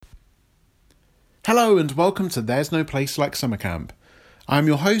Hello and welcome to There's No Place Like Summer Camp. I'm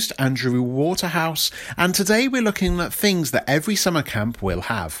your host, Andrew Waterhouse, and today we're looking at things that every summer camp will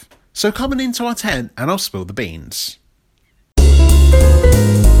have. So come on into our tent and I'll spill the beans.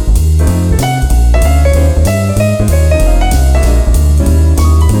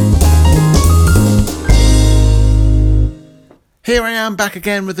 Here I am back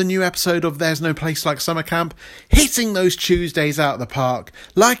again with a new episode of There's No Place Like Summer Camp, hitting those Tuesdays out of the park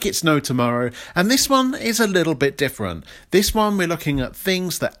like it's no tomorrow, and this one is a little bit different. This one we're looking at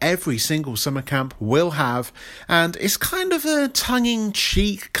things that every single summer camp will have, and it's kind of a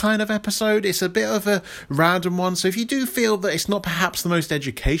tongue-in-cheek kind of episode. It's a bit of a random one, so if you do feel that it's not perhaps the most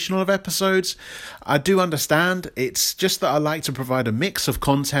educational of episodes, I do understand. It's just that I like to provide a mix of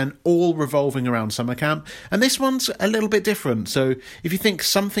content all revolving around summer camp, and this one's a little bit different. So if you think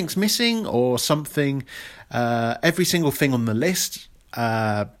something's missing or something, every single thing on the list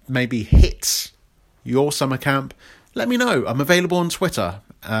maybe hits your summer camp, let me know. I'm available on Twitter.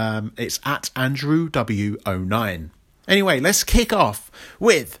 It's at AndrewW09. Anyway, let's kick off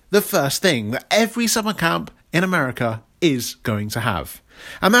with the first thing that every summer camp in America is going to have.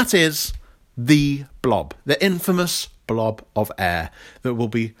 And that is the blob, the infamous blob of air that will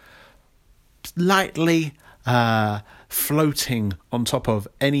be lightly floating on top of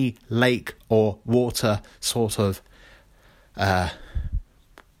any lake or water sort of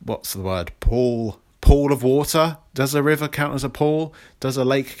pool of water. Does a river count as a pool? Does a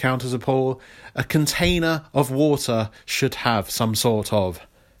lake count as a pool? A container of water should have some sort of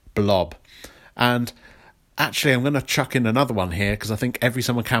blob. And actually I'm going to chuck in another one here because I think every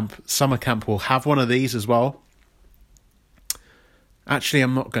summer camp will have one of these as well. Actually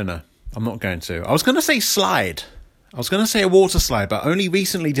I'm not going to. I was going to say slide. I was going to say a water slide, but only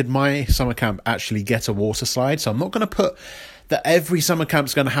recently did my summer camp actually get a water slide. So I'm not going to put that every summer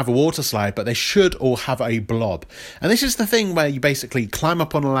camp's going to have a water slide, but they should all have a blob. And this is the thing where you basically climb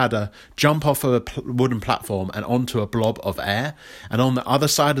up on a ladder, jump off a wooden platform and onto a blob of air. And on the other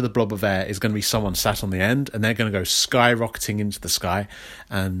side of the blob of air is going to be someone sat on the end, and they're going to go skyrocketing into the sky.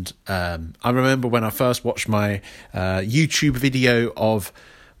 And I remember when I first watched my YouTube video of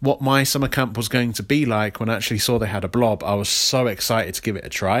what my summer camp was going to be like when I actually saw they had a blob, I was so excited to give it a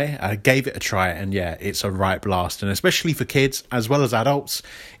try. I gave it a try, and yeah, it's a right blast. And especially for kids as well as adults,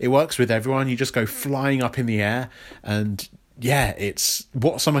 it works with everyone. You just go flying up in the air, and yeah, it's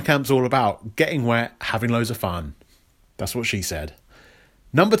what summer camp's all about. Getting wet, having loads of fun. That's what she said.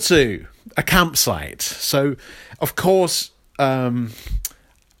 Number 2, a campsite. So, of course, I'm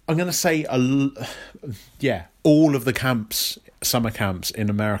going to say, all of the summer camps in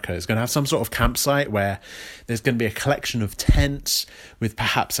America is going to have some sort of campsite where there's going to be a collection of tents with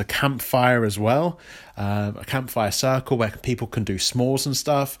perhaps a campfire as well, a campfire circle where people can do s'mores and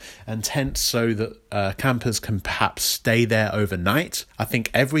stuff, and tents so that campers can perhaps stay there overnight. I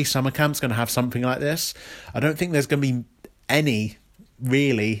think every summer camp's going to have something like this. I don't think there's going to be any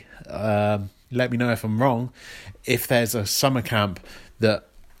really, let me know if I'm wrong, if there's a summer camp that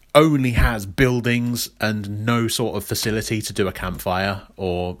only has buildings and no sort of facility to do a campfire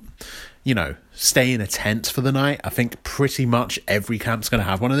or, stay in a tent for the night. I think pretty much every camp's going to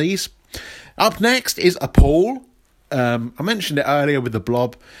have one of these. Up next is a pool. I mentioned it earlier with the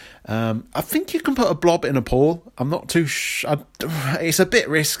blob. I think you can put a blob in a pool. I'm not too it's a bit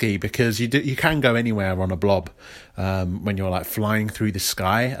risky because you can go anywhere on a blob when you're like flying through the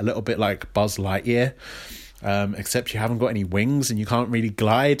sky, a little bit like Buzz Lightyear. Except you haven't got any wings and you can't really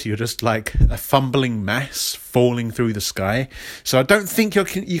glide. You're just like a fumbling mess falling through the sky. So I don't think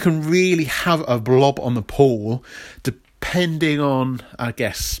you can really have a blob on the pool, depending on, I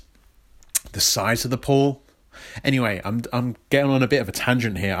guess, the size of the pool. Anyway, I'm getting on a bit of a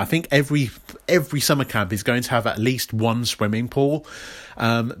tangent here. I think every summer camp is going to have at least one swimming pool.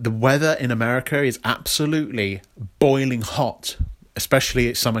 The weather in America is absolutely boiling hot, especially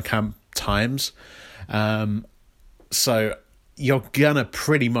at summer camp times. So you're gonna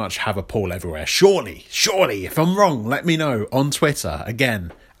pretty much have a pool everywhere. Surely, if I'm wrong, let me know on Twitter,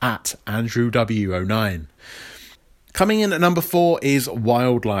 again, at AndrewW09. Coming in at number 4 is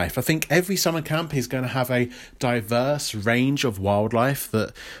wildlife. I think every summer camp is going to have a diverse range of wildlife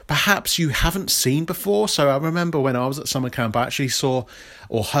that perhaps you haven't seen before. So I remember when I was at summer camp, I actually saw,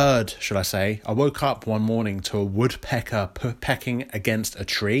 or heard, should I say, I woke up one morning to a woodpecker pecking against a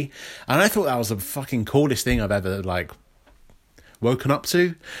tree. And I thought that was the fucking coolest thing I've ever, woken up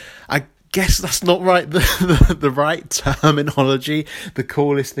to. I guess that's not right. The right terminology. The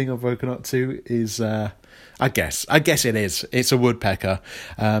coolest thing I've woken up to is, I guess it is. It's a woodpecker.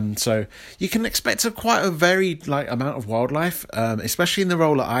 So you can expect quite a varied amount of wildlife, especially in the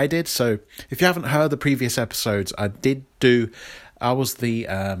role that I did. So if you haven't heard the previous episodes, I was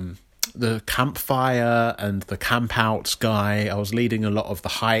the campfire and the camp outs guy. I was leading a lot of the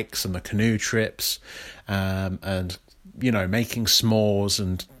hikes and the canoe trips, and making s'mores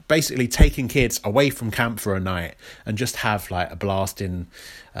and basically taking kids away from camp for a night and just have a blast in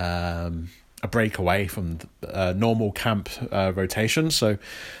a break away from normal camp rotation. So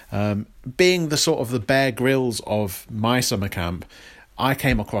being the sort of the Bear Grylls of my summer camp, I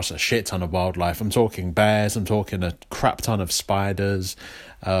came across a shit ton of wildlife. I'm talking bears, I'm talking a crap ton of spiders,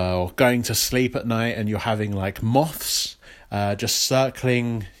 or going to sleep at night and you're having moths just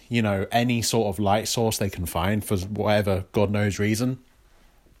circling, any sort of light source they can find for whatever God knows reason.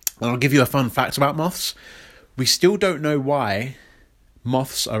 And I'll give you a fun fact about moths. We still don't know why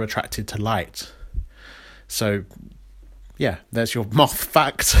moths are attracted to light. So, yeah, there's your moth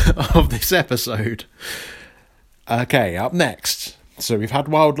fact of this episode. Okay, up next. So we've had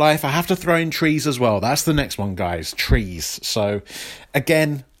wildlife. I have to throw in trees as well. That's the next one, guys. Trees. So,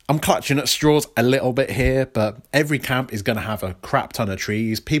 again, I'm clutching at straws a little bit here, but every camp is going to have a crap ton of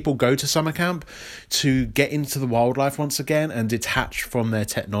trees. People go to summer camp to get into the wildlife once again and detach from their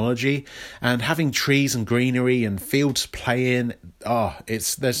technology. And having trees and greenery and fields to play in,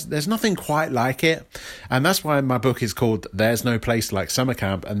 there's nothing quite like it. And that's why my book is called There's No Place Like Summer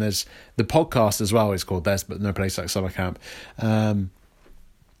Camp. And there's the podcast as well is called There's No Place Like Summer Camp.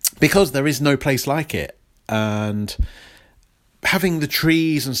 Because there is no place like it. And having the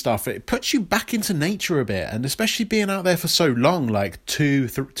trees and stuff, it puts you back into nature a bit, and especially being out there for so long, 2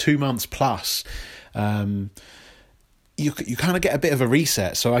 months plus, you kind of get a bit of a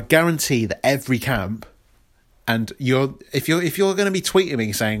reset. So I guarantee that every camp, and if you're going to be tweeting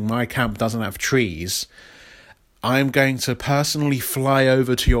me saying my camp doesn't have trees, I'm going to personally fly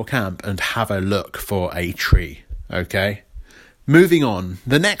over to your camp and have a look for a tree. Okay, moving on.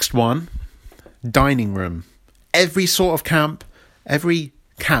 The next one, dining room. Every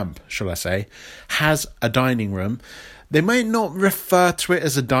camp, shall I say, has a dining room. They might not refer to it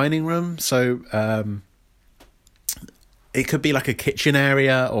as a dining room, so it could be like a kitchen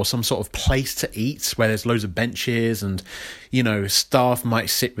area or some sort of place to eat where there's loads of benches and, staff might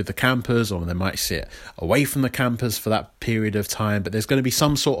sit with the campers or they might sit away from the campers for that period of time. But there's going to be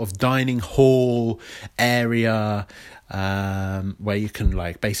some sort of dining hall area where you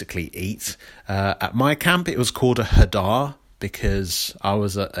can basically eat. At my camp, it was called a hadar, because I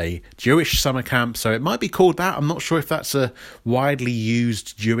was at a Jewish summer camp, so it might be called that. I'm not sure if that's a widely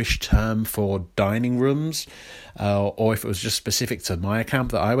used Jewish term for dining rooms, or if it was just specific to my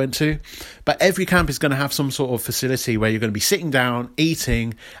camp that I went to. But every camp is going to have some sort of facility where you're going to be sitting down,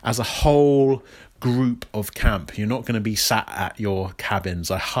 eating as a whole group of camp. You're not going to be sat at your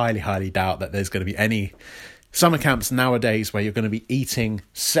cabins. I highly, highly doubt that there's going to be any summer camps nowadays where you're going to be eating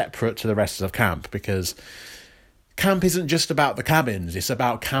separate to the rest of camp, because camp isn't just about the cabins, it's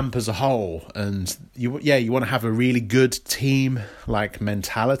about camp as a whole. And you want to have a really good team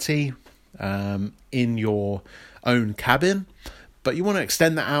mentality in your own cabin, but you want to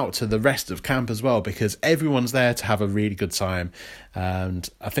extend that out to the rest of camp as well, because everyone's there to have a really good time. And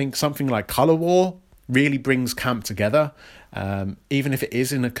I think something like Color War really brings camp together, even if it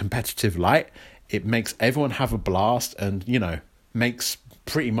is in a competitive light. It makes everyone have a blast and makes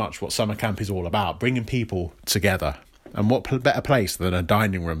pretty much what summer camp is all about, bringing people together. And what better place than a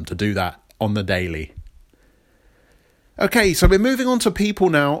dining room to do that on the daily. Okay, so we're moving on to people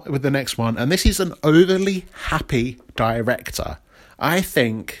now with the next one, and this is an overly happy director. I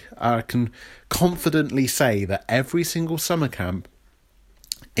think I can confidently say that every single summer camp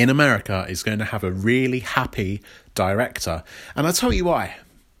in America is going to have a really happy director. And I'll tell you why.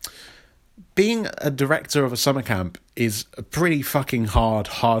 Being a director of a summer camp is a pretty fucking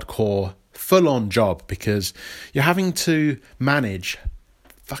hardcore, full-on job, because you're having to manage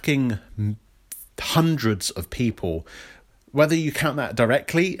fucking hundreds of people, whether you count that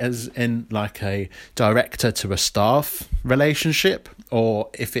directly as in a director to a staff relationship, or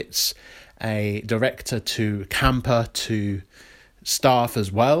if it's a director to camper to staff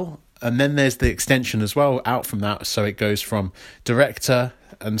as well. And then there's the extension as well out from that, so it goes from director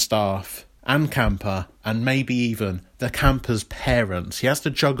and staff and camper, and maybe even the camper's parents. He has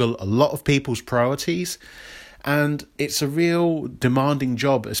to juggle a lot of people's priorities, and it's a real demanding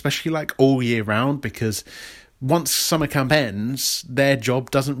job, especially all year round, because once summer camp ends, their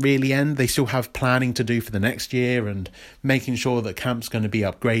job doesn't really end. They still have planning to do for the next year and making sure that camp's going to be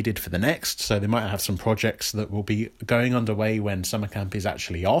upgraded for the next. So they might have some projects that will be going underway when summer camp is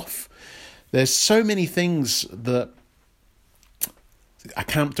actually off. There's so many things that a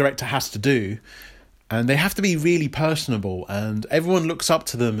camp director has to do, and they have to be really personable, and everyone looks up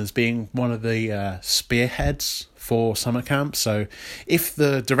to them as being one of the spearheads for summer camp. So if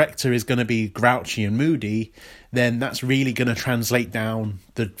the director is going to be grouchy and moody, then that's really going to translate down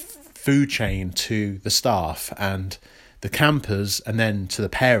the food chain to the staff and the campers, and then to the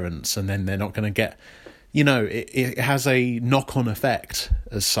parents, and then they're not going to get, it has a knock-on effect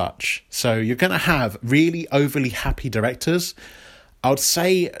as such. So you're going to have really overly happy directors. I would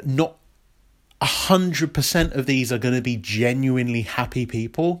say not 100% of these are going to be genuinely happy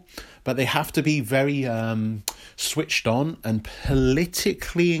people, but they have to be very switched on and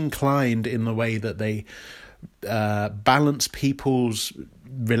politically inclined in the way that they balance people's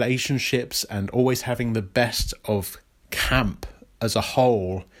relationships and always having the best of camp as a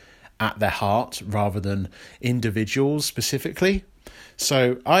whole at their heart rather than individuals specifically.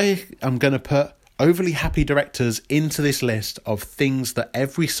 So I am going to put overly happy directors into this list of things that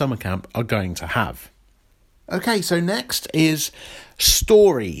every summer camp are going to have. Okay, so next is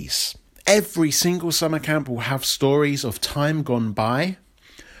stories. Every single summer camp will have stories of time gone by,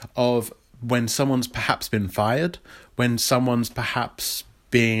 of when someone's perhaps been fired, when someone's perhaps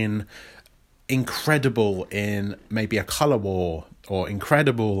been incredible in maybe a colour war, or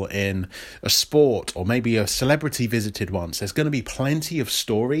incredible in a sport, or maybe a celebrity visited once. There's going to be plenty of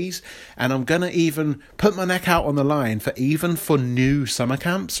stories, and I'm going to even put my neck out on the line for new summer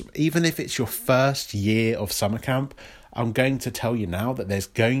camps. Even if it's your first year of summer camp, I'm going to tell you now that there's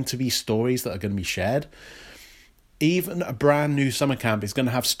going to be stories that are going to be shared. Even a brand new summer camp is going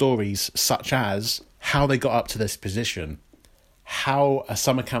to have stories such as how they got up to this position, how a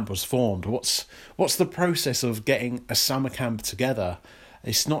summer camp was formed, what's the process of getting a summer camp together.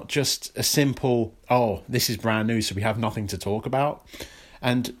 It's not just a simple, this is brand new, so we have nothing to talk about.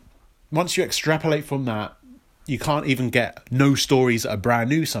 And once you extrapolate from that, you can't even get no stories at a brand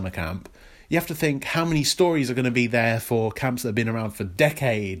new summer camp. You have to think how many stories are going to be there for camps that have been around for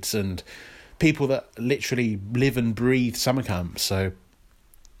decades and people that literally live and breathe summer camp. So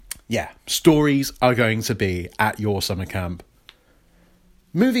yeah, stories are going to be at your summer camp.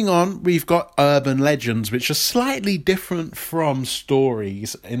 Moving on, we've got urban legends, which are slightly different from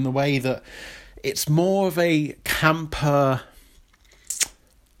stories in the way that it's more of a camper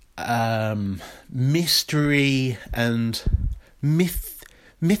mystery and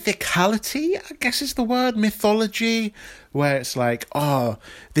mythicality, I guess is the word, mythology, where it's like,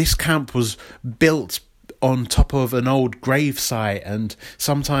 this camp was built on top of an old grave site, and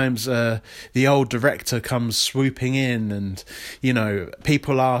sometimes the old director comes swooping in, and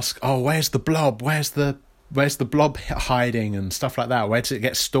people ask, where's the blob, where's the blob hiding, and stuff like that. Where does it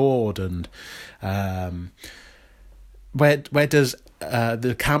get stored, and where does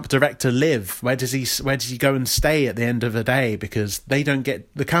the camp director live? Where does he go and stay at the end of the day? Because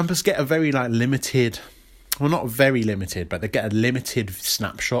the campers get a very limited, well, not very limited, but they get a limited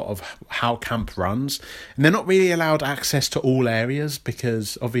snapshot of how camp runs. And they're not really allowed access to all areas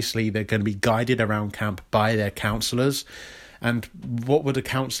because obviously they're going to be guided around camp by their counsellors. And what would a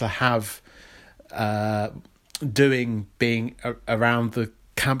counsellor have doing being around the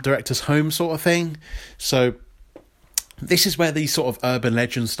camp director's home sort of thing? So this is where these sort of urban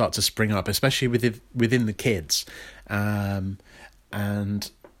legends start to spring up, especially within the kids. And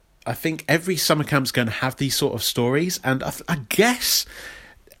I think every summer camp's going to have these sort of stories, and I guess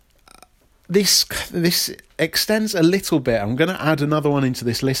this extends a little bit. I'm going to add another one into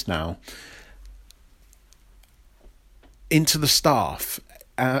this list now. Into the staff.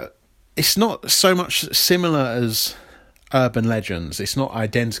 It's not so much similar as urban legends. It's not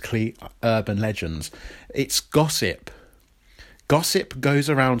identically urban legends. It's gossip. Gossip goes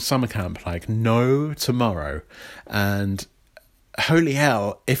around summer camp like no tomorrow, and holy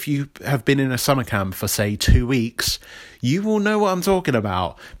hell, if you have been in a summer camp for, say, 2 weeks, you will know what I'm talking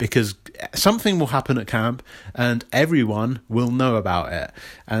about, because something will happen at camp and everyone will know about it.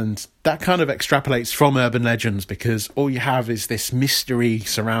 And that kind of extrapolates from urban legends, because all you have is this mystery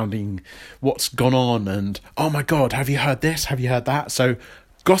surrounding what's gone on and, oh my God, have you heard this? Have you heard that? So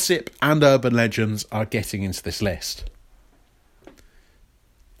gossip and urban legends are getting into this list.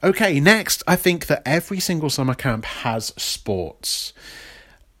 Okay, next, I think that every single summer camp has sports.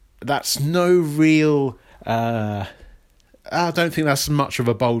 That's no real I don't think that's much of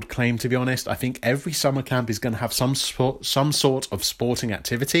a bold claim, to be honest. I think every summer camp is going to have some sort of sporting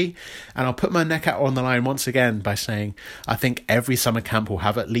activity. And I'll put my neck out on the line once again by saying I think every summer camp will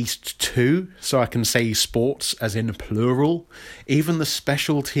have at least two. So I can say sports as in plural. Even the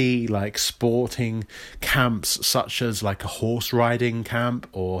specialty like sporting camps such as like a horse riding camp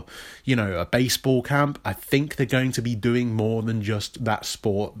or, you know, a baseball camp. I think they're going to be doing more than just that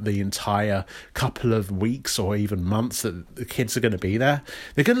sport the entire couple of weeks or even months that the kids are going to be there.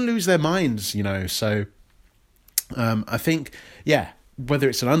 They're going to lose their minds, you know. So I think, yeah, whether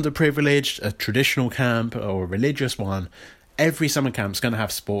it's an underprivileged, a traditional camp or a religious one, every summer camp's going to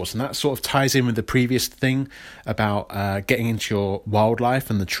have sports. And that sort of ties in with the previous thing about getting into your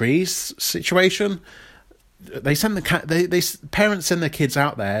wildlife and the trees situation. They send parents send their kids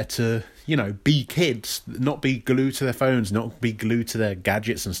out there to, you know, be kids, not be glued to their phones, not be glued to their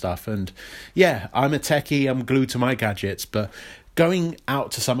gadgets and stuff. And yeah, I'm a techie, I'm glued to my gadgets, but going out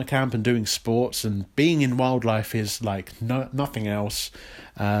to summer camp and doing sports and being in wildlife is like nothing else.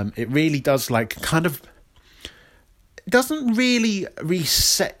 It really does like kind of, it doesn't really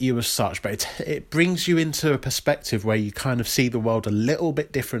reset you as such, but it brings you into a perspective where you kind of see the world a little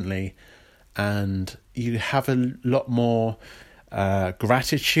bit differently. And you have a lot more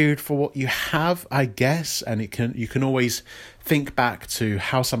gratitude for what you have, I guess, and you can always think back to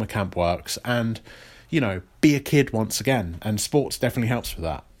how summer camp works and, you know, be a kid once again, and sports definitely helps with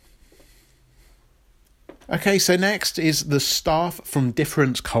that. Okay, so next is the staff from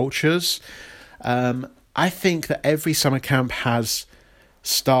different cultures. I think that every summer camp has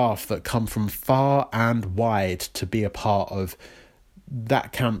staff that come from far and wide to be a part of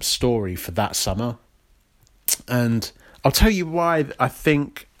that camp story for that summer. And I'll tell you why I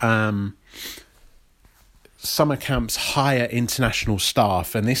think summer camps hire international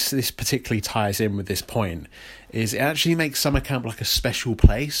staff, and this particularly ties in with this point, is it actually makes summer camp like a special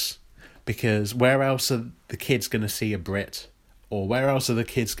place, because where else are the kids going to see a Brit? Or where else are the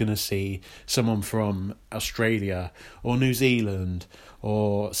kids going to see someone from Australia or New Zealand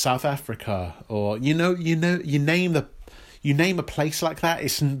or South Africa, or you name a place like that?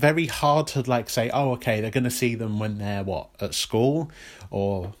 It's very hard to like say, oh, okay, they're going to see them when they're at school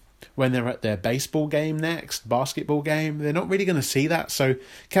or when they're at their baseball game next, basketball game. They're not really going to see that. So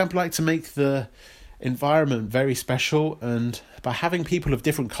camp like to make the environment very special, and by having people of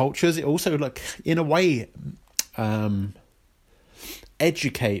different cultures, it also like in a way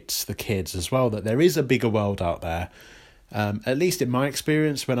educates the kids as well that there is a bigger world out there. At least in my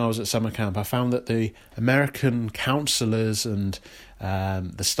experience when I was at summer camp, I found that the American counsellors and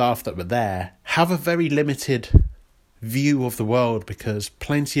the staff that were there have a very limited view of the world, because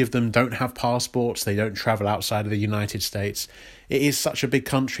plenty of them don't have passports, they don't travel outside of the United States. It is such a big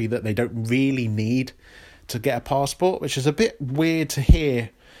country that they don't really need to get a passport, which is a bit weird to hear,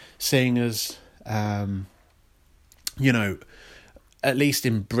 seeing as, you know, at least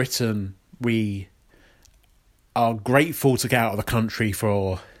in Britain, we are grateful to get out of the country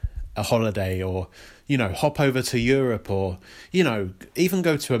for a holiday, or, you know, hop over to Europe, or, you know, even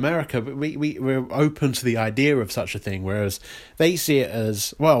go to America. But we're open to the idea of such a thing, whereas they see it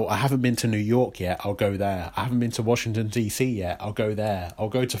as, well, I haven't been to New York yet, I'll go there. I haven't been to Washington, D.C. yet, I'll go there. I'll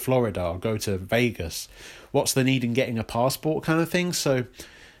go to Florida, I'll go to Vegas. What's the need in getting a passport kind of thing? So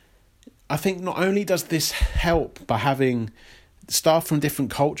I think not only does this help by having staff from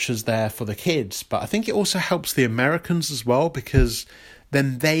different cultures there for the kids, but I think it also helps the Americans as well, because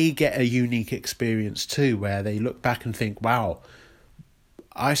then they get a unique experience too, where they look back and think, wow,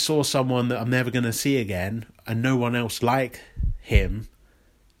 I saw someone that I'm never going to see again, and no one else like him,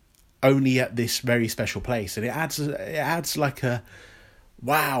 only at this very special place. And it adds like a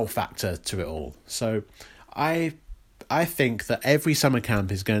wow factor to it all. So I think that every summer camp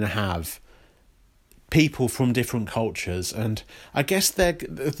is going to have people from different cultures, and I guess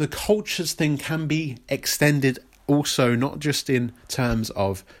the cultures thing can be extended also, not just in terms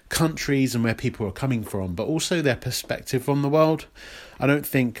of countries and where people are coming from, but also their perspective on the world. I don't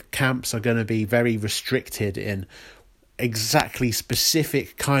think camps are going to be very restricted in exactly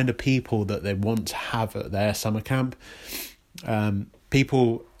specific kind of people that they want to have at their summer camp.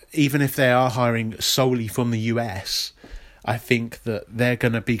 People, even if they are hiring solely from the US, I think that they're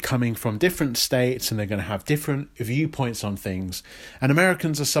going to be coming from different states, and they're going to have different viewpoints on things. And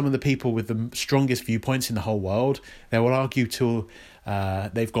Americans are some of the people with the strongest viewpoints in the whole world. They will argue till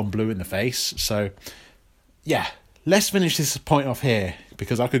they've gone blue in the face. So, yeah, let's finish this point off here,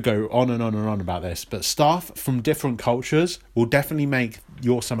 because I could go on and on and on about this. But staff from different cultures will definitely make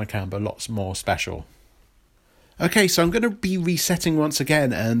your summer camp a lot more special. Okay, so I'm going to be resetting once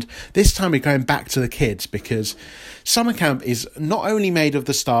again, and this time we're going back to the kids, because summer camp is not only made of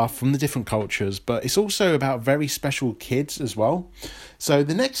the staff from the different cultures, but it's also about very special kids as well. So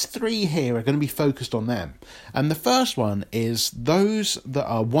the next 3 here are going to be focused on them. And the first one is those that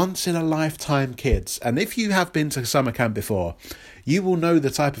are once-in-a-lifetime kids. And if you have been to summer camp before, you will know the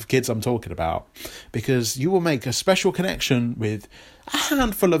type of kids I'm talking about, because you will make a special connection with a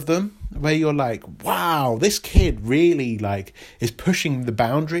handful of them where you're like, wow, this kid really is pushing the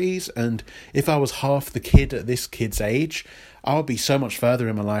boundaries, and if I was half the kid at this kid's age, I'll be so much further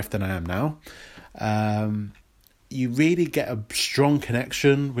in my life than I am now. You really get a strong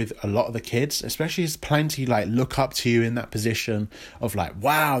connection with a lot of the kids, especially as plenty look up to you in that position of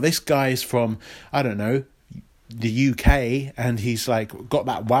wow, this guy is from, I don't know, the UK, and he's got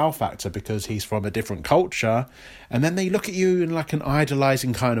that wow factor because he's from a different culture, and then they look at you in an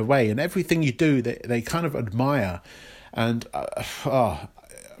idolizing kind of way, and everything you do they kind of admire, and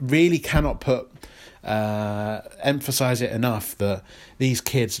really cannot emphasize it enough that these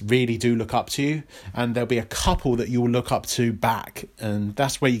kids really do look up to you, and there'll be a couple that you'll look up to back, and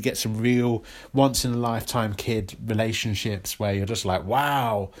that's where you get some real once in a lifetime kid relationships where you're just like,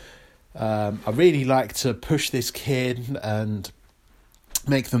 wow, I really like to push this kid and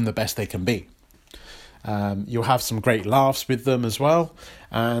make them the best they can be. You'll have some great laughs with them as well,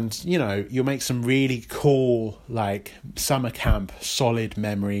 and you'll make some really cool summer camp solid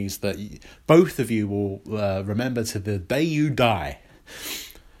memories that both of you will remember to the day you die.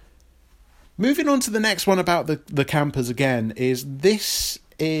 Moving on to the next one about the campers again, this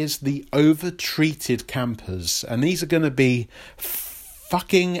is the over-treated campers, and these are going to be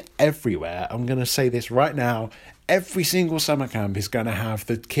fucking everywhere. I'm going to say this right now. Every single summer camp is going to have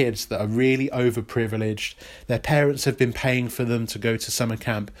the kids that are really overprivileged. Their parents have been paying for them to go to summer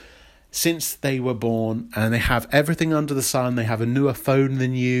camp since they were born, and they have everything under the sun. They have a newer phone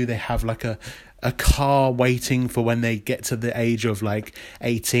than you. They have a car waiting for when they get to the age of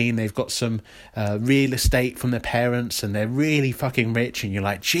 18. They've got some real estate from their parents, and they're really fucking rich, and you're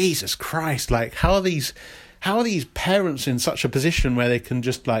like, Jesus Christ, how are these parents in such a position where they can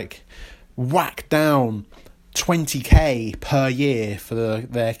just whack down 20k per year for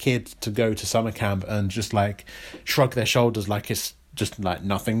their kid to go to summer camp and just shrug their shoulders like it's just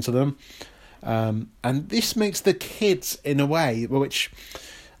nothing to them, and this makes the kids in a way which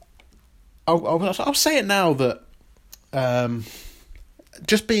I'll say it now that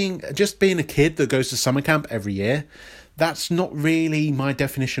just being a kid that goes to summer camp every year, that's not really my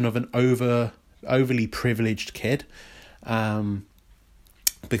definition of an overly privileged kid,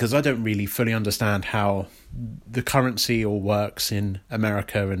 because I don't really fully understand how the currency all works in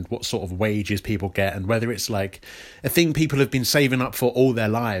America and what sort of wages people get, and whether it's a thing people have been saving up for all their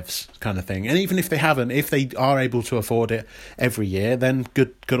lives kind of thing. And even if they haven't, if they are able to afford it every year, then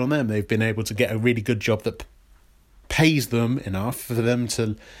good on them. They've been able to get a really good job that pays them enough for them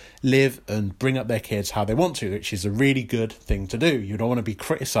to live and bring up their kids how they want to, which is a really good thing to do. You don't want to be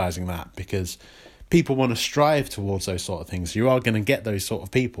criticizing that, because people want to strive towards those sort of things. You are going to get those sort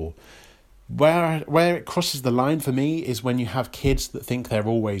of people. Where it crosses the line for me is when you have kids that think they're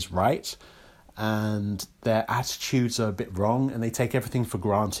always right, and their attitudes are a bit wrong, and they take everything for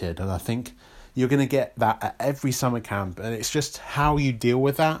granted. And I think you're going to get that at every summer camp, and it's just how you deal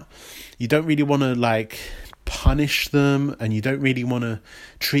with that. You don't really want to punish them, and you don't really want to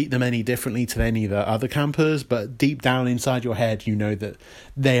treat them any differently to any of the other campers, but deep down inside your head you know that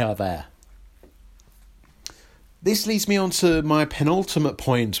they are there. This leads me on to my penultimate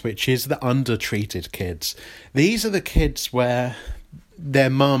point, which is the undertreated kids. These are the kids where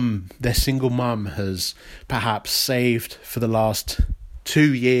their single mum has perhaps saved for the last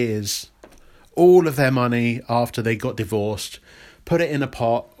 2 years all of their money after they got divorced, put it in a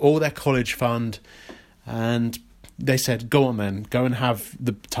pot, all their college fund, and they said, go on then, go and have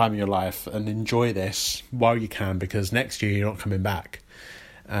the time of your life and enjoy this while you can, because next year you're not coming back.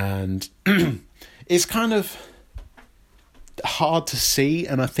 And it's kind of hard to see,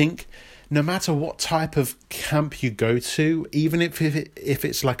 and I think no matter what type of camp you go to, even if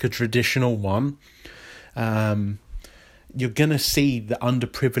it's a traditional one, you're gonna see the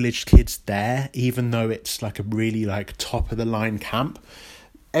underprivileged kids there, even though it's a really top of the line camp.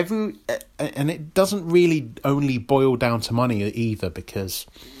 And it doesn't really only boil down to money either, because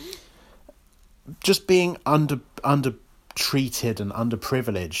just being undertreated and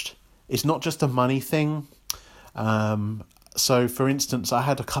underprivileged, it's not just a money thing. So, for instance, I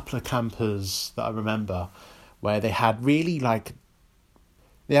had a couple of campers that I remember where they had really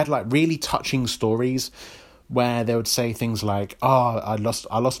really touching stories, where they would say things like, "Oh, I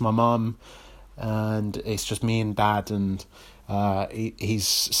lost my mum and it's just me and Dad, and he's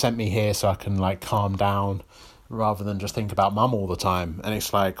sent me here so I can like calm down rather than just think about Mum all the time. And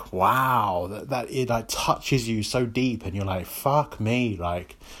it's like, wow, that it like touches you so deep, and you're like, fuck me,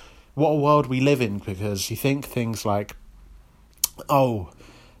 like what a world we live in. Because you think things like, oh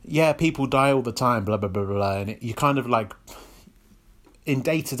yeah, people die all the time, blah blah blah blah, and you kind of like, in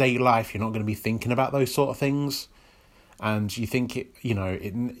day-to-day life, you're not going to be thinking about those sort of things, and you think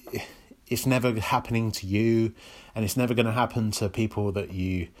it's never happening to you, and it's never going to happen to people that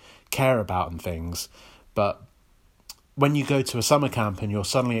you care about and things. But when you go to a summer camp and you're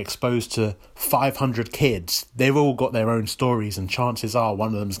suddenly exposed to 500 kids, they've all got their own stories, and chances are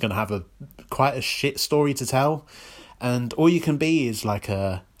one of them is going to have quite a shit story to tell. And all you can be is like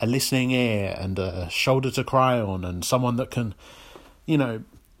a listening ear and a shoulder to cry on, and someone that can,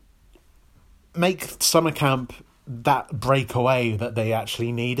 make summer camp that breakaway that they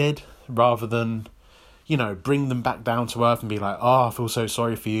actually needed, rather than, bring them back down to earth and be like, oh, I feel so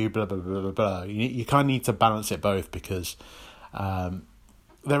sorry for you, blah, blah, blah, blah, blah. You kind of need to balance it both, because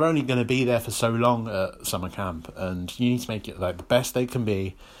they're only going to be there for so long at summer camp, and you need to make it like the best they can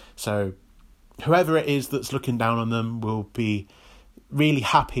be. So whoever it is that's looking down on them will be really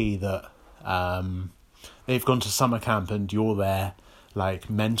happy that they've gone to summer camp and you're their like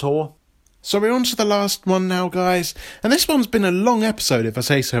mentor. So we're on to the last one now, guys, and this one's been a long episode, if I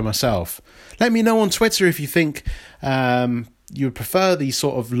say so myself. Let me know on Twitter if you think you would prefer these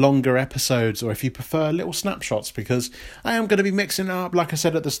sort of longer episodes, or if you prefer little snapshots, because I am going to be mixing it up. Like I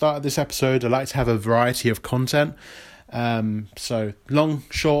said at the start of this episode, I like to have a variety of content. So long,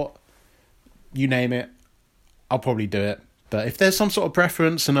 short, you name it, I'll probably do it. But if there's some sort of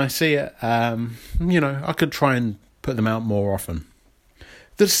preference and I see it, I could try and put them out more often.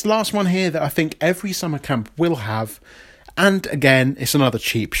 This last one here that I think every summer camp will have, and again, it's another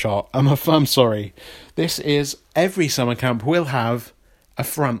cheap shot. I'm sorry. This is every summer camp will have a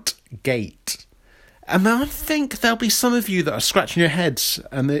front gate. And I think there'll be some of you that are scratching your heads,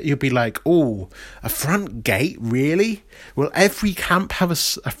 and that you'll be like, oh, a front gate? Really? Will every camp have a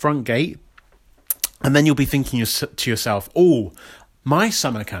front gate? And then you'll be thinking to yourself, oh, my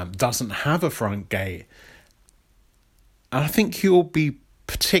summer camp doesn't have a front gate. And I think you'll be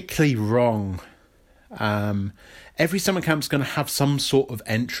particularly wrong. Every summer camp's going to have some sort of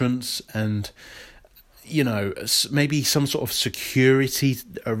entrance, and maybe some sort of security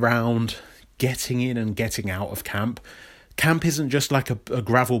around getting in and getting out of camp. Camp isn't just like a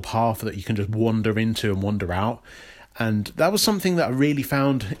gravel path that you can just wander into and wander out. And that was something that I really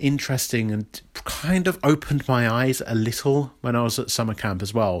found interesting and kind of opened my eyes a little when I was at summer camp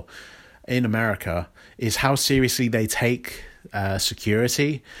as well in America, is how seriously they take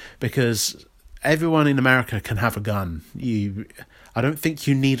security, because everyone in America can have a gun. I don't think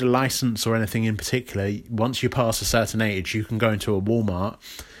you need a license or anything in particular. Once you pass a certain age, you can go into a Walmart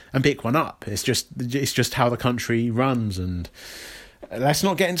and pick one up. It's just how the country runs. And let's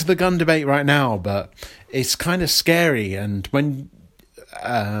not get into the gun debate right now, but it's kind of scary. And when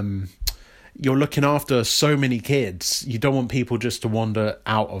you're looking after so many kids, you don't want people just to wander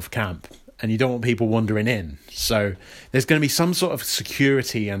out of camp, and you don't want people wandering in. So there's going to be some sort of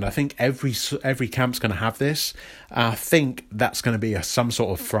security, and I think every camp's going to have this. I think that's going to be some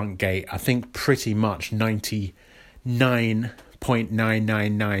sort of front gate. I think pretty much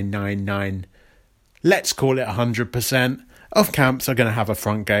 99.99999, let's call it 100%, of camps are going to have a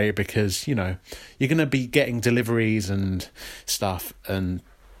front gate, because, you're going to be getting deliveries and stuff, and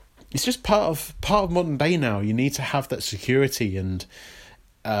it's just part of modern day now. You need to have that security and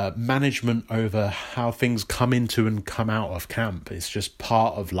management over how things come into and come out of camp. It's just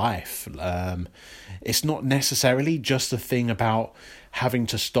part of life. It's not necessarily just a thing about having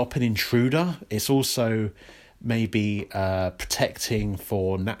to stop an intruder. It's also maybe protecting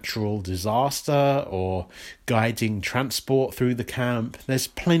for natural disaster or guiding transport through the camp. There's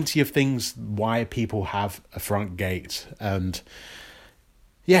plenty of things why people have a front gate. And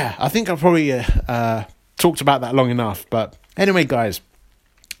yeah, I think I've probably talked about that long enough. But anyway, guys,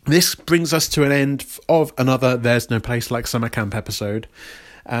 this brings us to an end of another There's No Place Like Summer Camp episode.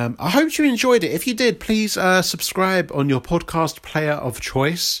 I hope you enjoyed it. If you did, please subscribe on your podcast player of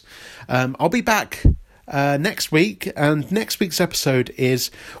choice. I'll be back next week, and next week's episode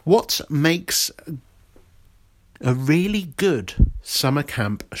is what makes a really good summer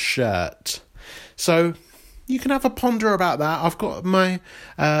camp shirt. So you can have a ponder about that. I've got my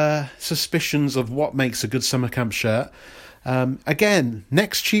suspicions of what makes a good summer camp shirt. Again,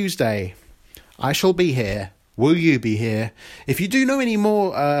 next Tuesday, I shall be here. Will you be here? If you do know any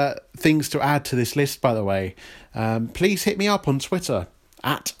more things to add to this list, by the way, please hit me up on Twitter.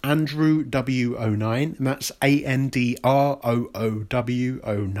 at Andrew W09, and that's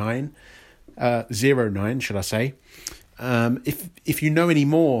ANDROOW09, 09, should I say. If you know any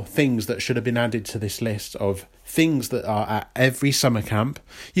more things that should have been added to this list of things that are at every summer camp,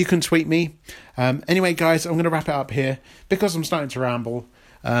 you can tweet me. Anyway, guys, I'm going to wrap it up here because I'm starting to ramble.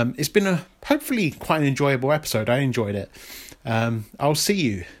 It's been a hopefully quite an enjoyable episode. I enjoyed it. I'll see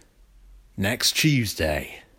you next Tuesday.